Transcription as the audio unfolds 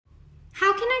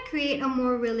can I create a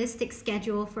more realistic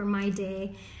schedule for my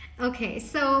day? Okay,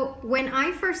 so when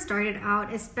I first started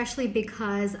out, especially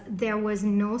because there was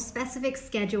no specific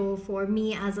schedule for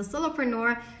me as a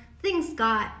solopreneur, things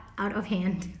got out of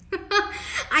hand.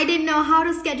 I didn't know how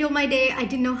to schedule my day. I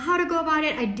didn't know how to go about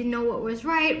it. I didn't know what was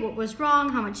right, what was wrong,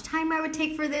 how much time I would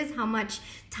take for this, how much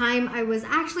time I was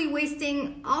actually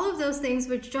wasting. All of those things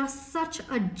were just such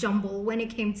a jumble when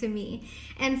it came to me.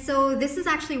 And so this is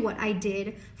actually what I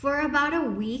did. For about a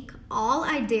week, all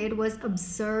I did was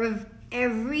observe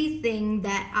everything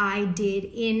that I did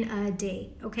in a day,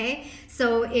 okay?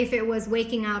 So if it was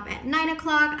waking up at 9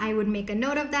 o'clock, I would make a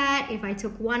note of that. If I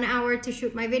took 1 hour to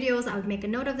shoot my videos, I would make a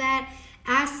note of that.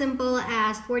 As simple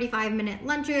as 45-minute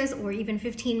lunches or even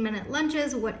 15-minute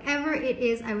lunches, whatever it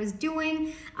is I was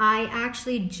doing, I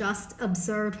actually just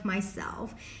observed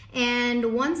myself.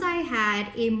 And once I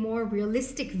had a more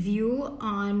realistic view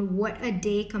on what a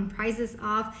day comprises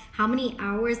of, how many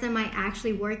hours am I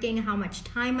actually working, how much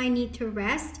time I need to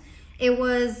rest, it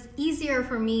was easier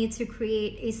for me to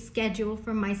create a schedule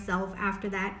for myself after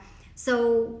that.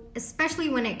 So especially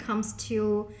when it comes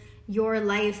to your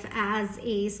life as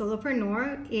a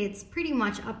solopreneur, it's pretty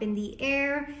much up in the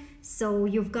air. So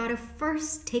you've got to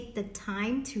first take the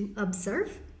time to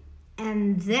observe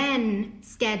and then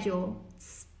schedule.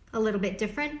 It's a little bit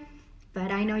different,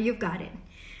 but I know you've got it.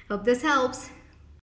 Hope this helps.